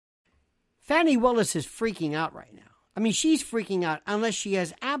Fani Willis is freaking out right now. I mean, she's freaking out unless she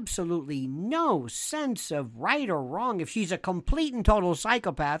has absolutely no sense of right or wrong. If she's a complete and total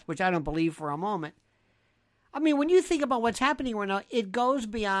psychopath, which I don't believe for a moment. I mean, when you think about what's happening right now, it goes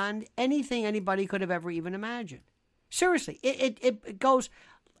beyond anything anybody could have ever even imagined. Seriously, it goes,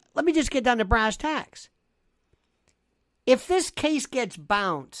 let me just get down to brass tacks. If this case gets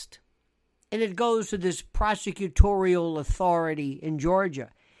bounced and it goes to this prosecutorial authority in Georgia,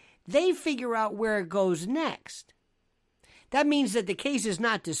 they figure out where it goes next. That means that the case is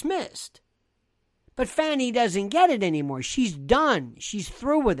not dismissed. But Fani doesn't get it anymore. She's done. She's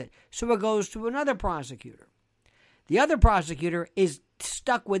through with it. So it goes to another prosecutor. The other prosecutor is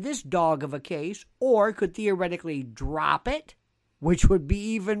stuck with this dog of a case, or could theoretically drop it, which would be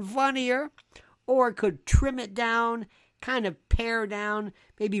even funnier, or could trim it down, kind of pare down,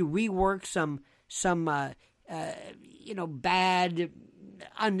 maybe rework some bad,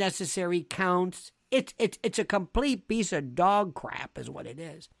 unnecessary counts. It's a complete piece of dog crap is what it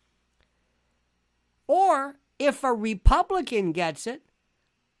is. Or if a Republican gets it,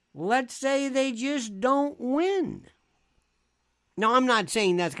 let's say they just don't win. Now, I'm not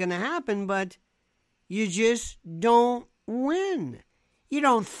saying that's going to happen, but you just don't win. You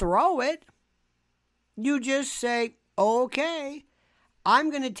don't throw it. You just say, okay,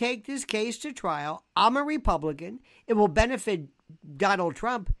 I'm going to take this case to trial. I'm a Republican. It will benefit Donald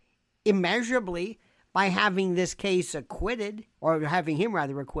Trump immeasurably by having this case acquitted, or having him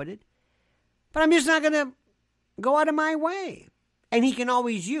rather acquitted. But I'm just not going to go out of my way. And he can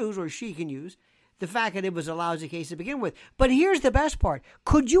always use, or she can use, the fact that it was a lousy case to begin with. But here's the best part.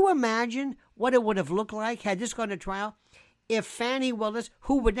 Could you imagine what it would have looked like had this gone to trial if Fani Willis,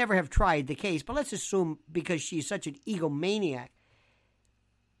 who would never have tried the case, but let's assume because she's such an egomaniac,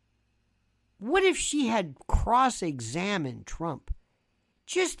 what if she had cross-examined Trump?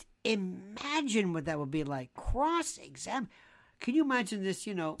 Just imagine what that would be like. Cross-examine. Can you imagine this,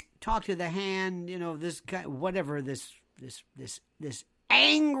 talk to the hand, this guy, whatever this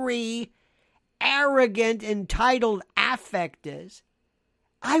angry, arrogant, entitled affect is?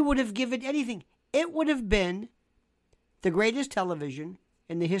 I would have given anything. It would have been the greatest television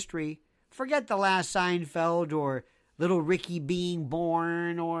in the history. Forget The Last Seinfeld or Little Ricky being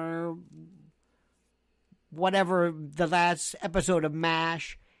born or whatever the last episode of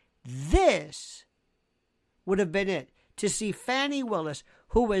MASH. This would have been it. To see Fani Willis,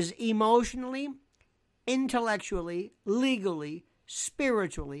 who was emotionally, intellectually, legally,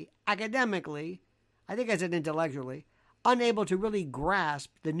 spiritually, academically, I think I said intellectually, unable to really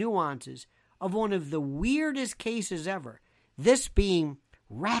grasp the nuances of one of the weirdest cases ever. This being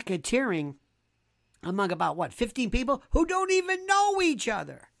racketeering among about, 15 people who don't even know each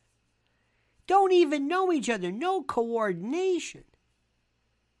other. Don't even know each other. No coordination.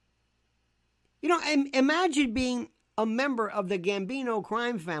 Imagine being a member of the Gambino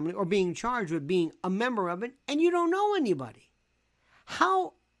crime family, or being charged with being a member of it, and you don't know anybody.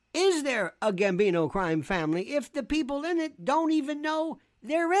 How is there a Gambino crime family if the people in it don't even know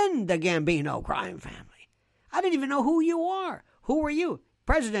they're in the Gambino crime family? I didn't even know who you are. Who are you?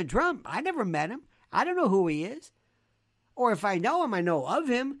 President Trump. I never met him. I don't know who he is. Or if I know him, I know of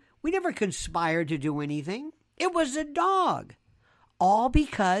him. We never conspired to do anything. It was a dog. All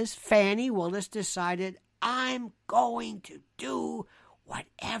because Fani Willis decided, I'm going to do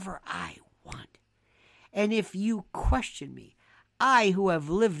whatever I want. And if you question me, I, who have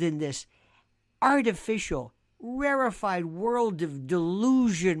lived in this artificial, rarefied world of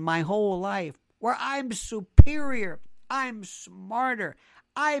delusion my whole life, where I'm superior, I'm smarter,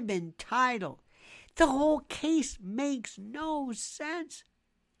 I'm entitled, the whole case makes no sense.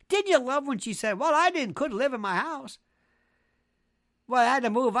 Did you love when she said, well, couldn't live in my house? Well, I had to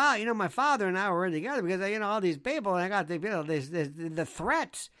move out. My father and I were together because, all these people, and I got the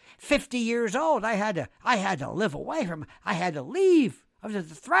threats. 50 years old, I had to live away from. I had to leave of the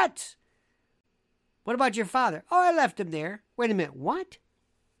threats. What about your father? Oh, I left him there. Wait a minute. What?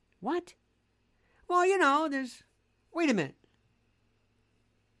 Well, wait a minute.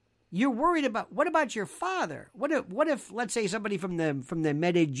 You're worried about, what about your father? What if let's say somebody from the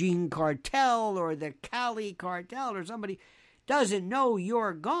Medellin cartel or the Cali cartel or somebody doesn't know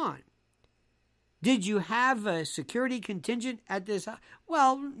you're gone? Did you have a security contingent at this house?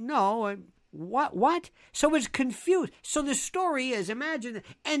 Well, no. What? So it's confused. So the story is, imagine,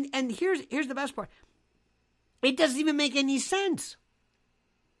 and here's the best part. It doesn't even make any sense.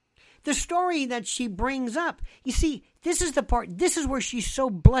 The story that she brings up, you see, this is the part, this is where she's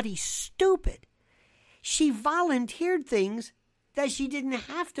so bloody stupid. She volunteered things that she didn't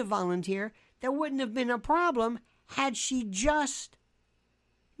have to volunteer, that wouldn't have been a problem had she just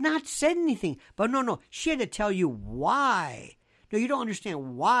not said anything. But no, she had to tell you why. No, you don't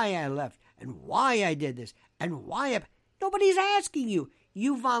understand why I left and why I did this and why I... Nobody's asking you.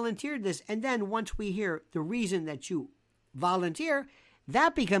 You volunteered this. And then once we hear the reason that you volunteer,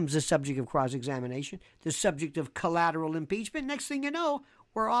 that becomes the subject of cross-examination, the subject of collateral impeachment. Next thing you know,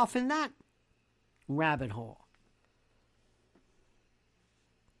 we're off in that rabbit hole.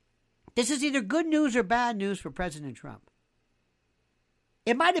 This is either good news or bad news for President Trump.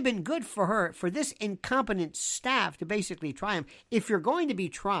 It might have been good for her, for this incompetent staff to basically try him. If you're going to be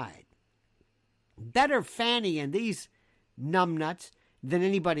tried, better Fani and these numbnuts than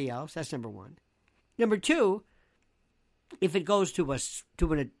anybody else. That's number one. Number two, if it goes to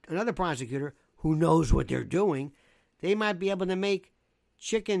another prosecutor who knows what they're doing, they might be able to make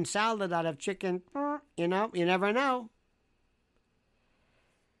chicken salad out of chicken. You never know.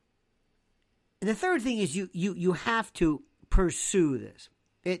 And the third thing is you have to pursue this.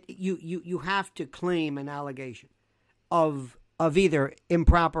 You have to claim an allegation of either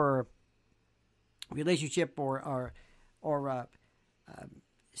improper relationship or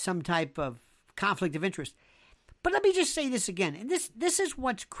some type of conflict of interest. But let me just say this again, and this is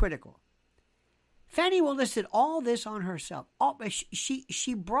what's critical. Fani Willis did all this on herself.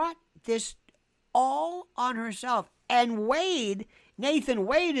 She brought this all on herself. And Nathan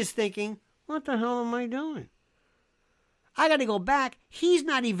Wade is thinking, what the hell am I doing? I got to go back. He's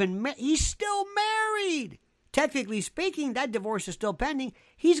not even he's still married. Technically speaking, that divorce is still pending.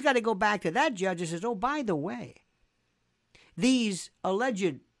 He's got to go back to that judge and says, oh, by the way, these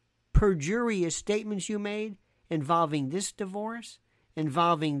alleged perjurious statements you made involving this divorce,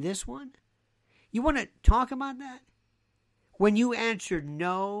 involving this one, you want to talk about that? When you answered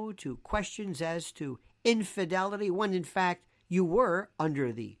no to questions as to infidelity, when in fact you were,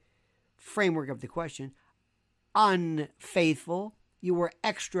 under the framework of the question, unfaithful, you were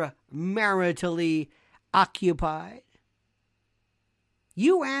extramaritally occupied.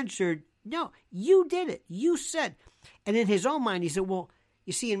 You answered no. You did it. You said, and in his own mind, he said, well,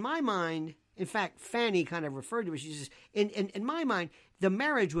 you see, in my mind, in fact, Fani kind of referred to it. She says, in my mind, the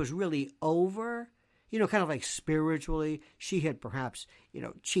marriage was really over, kind of like spiritually. She had perhaps,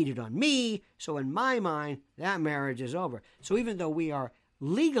 cheated on me. So in my mind, that marriage is over. So even though we are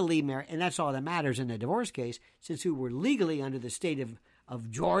legally married, and that's all that matters in a divorce case, since we were legally under the state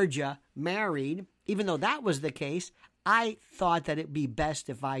of Georgia married, even though that was the case, I thought that it'd be best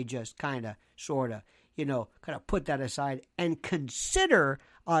if I just kind of, sort of, put that aside and consider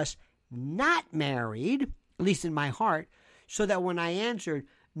us not married, at least in my heart, so that when I answered,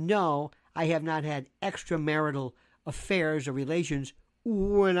 no, I have not had extramarital affairs or relations,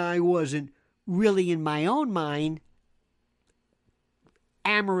 when I wasn't really in my own mind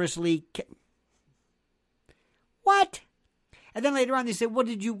amorously. What? And then later on they said, well,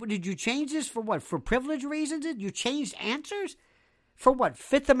 did you change this for what? For privilege reasons? Did you change answers? For what?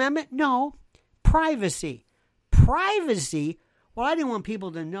 Fifth Amendment? No. Privacy. Privacy? Well, I didn't want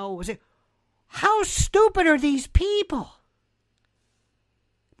people to know. How stupid are these people?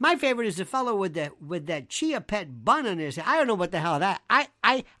 My favorite is the fellow with that Chia Pet bun on his head. I don't know what the hell that.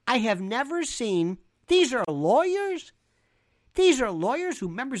 I have never seen. These are lawyers. These are lawyers who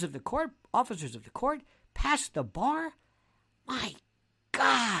members of the court, officers of the court, passed the bar. My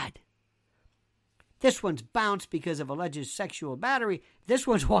God. This one's bounced because of alleged sexual battery. This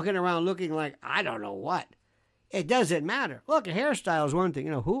one's walking around looking like I don't know what. It doesn't matter. Look, a hairstyle is one thing.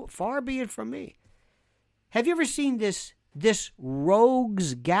 Who? Far be it from me. Have you ever seen this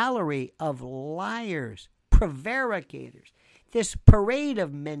rogues gallery of liars, prevaricators, this parade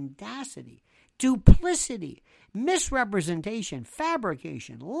of mendacity, duplicity, misrepresentation,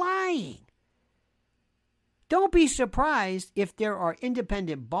 fabrication, lying? Don't be surprised if there are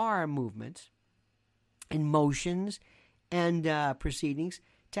independent bar movements and motions and proceedings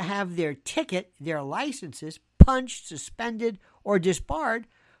to have their ticket, their licenses punched, suspended, or disbarred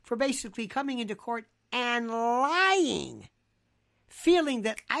for basically coming into court and lying, feeling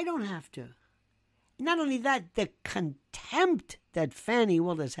that I don't have to. Not only that, the contempt that Fani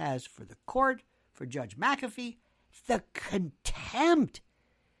Willis has for the court, for Judge McAfee, the contempt,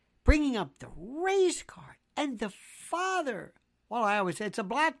 bringing up the race card and the father. Well, I always say it's a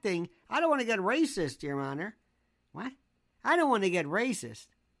black thing. I don't want to get racist, Your Honor. What? I don't want to get racist.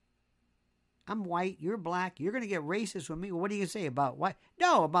 I'm white, you're black, you're going to get racist with me. Well, what do you say about white?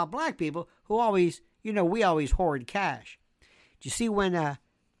 No, about black people who always, we always hoard cash. Did you see when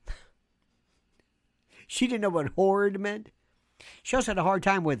she didn't know what hoard meant? She also had a hard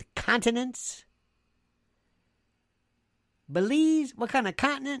time with continents. Belize, what kind of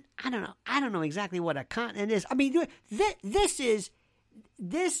continent? I don't know. I don't know exactly what a continent is. I mean, this is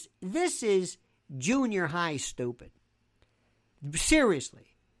This is junior high stupid.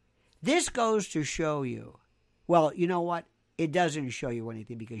 Seriously. This goes to show you, well, you know what? It doesn't show you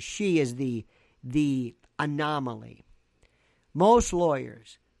anything because she is the anomaly. Most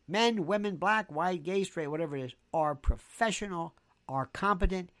lawyers, men, women, black, white, gay, straight, whatever it is, are professional, are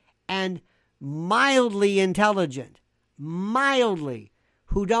competent, and mildly intelligent. Mildly.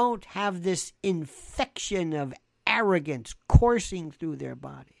 Who don't have this infection of arrogance coursing through their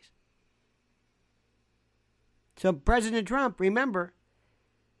bodies. So President Trump, remember,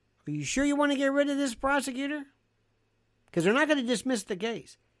 are you sure you want to get rid of this prosecutor? Because they're not going to dismiss the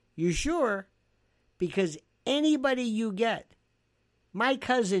case. You sure? Because anybody you get, my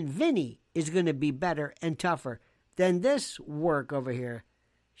cousin Vinny is going to be better and tougher than this work over here.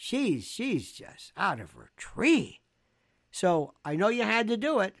 She's just out of her tree. So I know you had to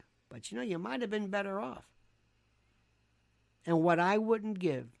do it, but you might have been better off. And what I wouldn't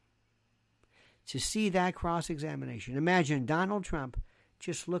give to see that cross-examination. Imagine Donald Trump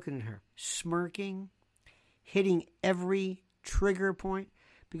just looking at her, smirking, hitting every trigger point.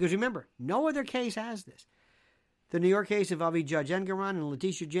 Because remember, no other case has this. The New York case involving Judge Engeron and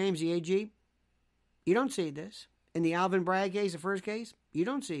Letitia James, the AG, you don't see this. In the Alvin Bragg case, the first case, you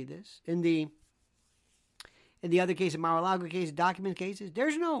don't see this. In the other case, the Mar-a-Lago case, document cases,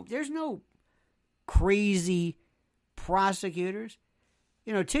 there's no crazy prosecutors.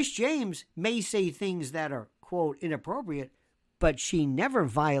 Tish James may say things that are, quote, inappropriate, but she never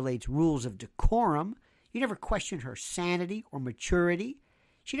violates rules of decorum. You never question her sanity or maturity.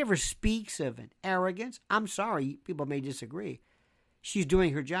 She never speaks of an arrogance. I'm sorry, people may disagree. She's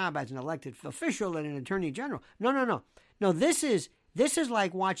doing her job as an elected official and an attorney general. No. This is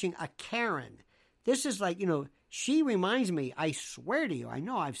like watching a Karen. This is like, she reminds me, I swear to you, I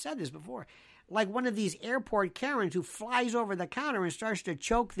know I've said this before, like one of these airport Karens who flies over the counter and starts to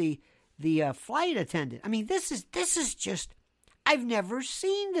choke the flight attendant. I mean, this is just, I've never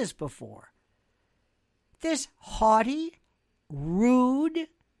seen this before. This haughty, rude,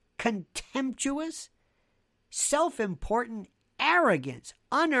 contemptuous, self-important arrogance,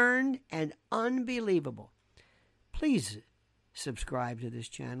 unearned and unbelievable. Please subscribe to this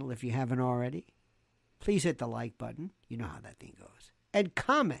channel if you haven't already. Please hit the like button. You know how that thing goes. And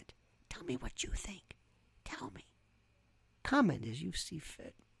comment. Tell me what you think. Tell me. Comment as you see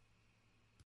fit.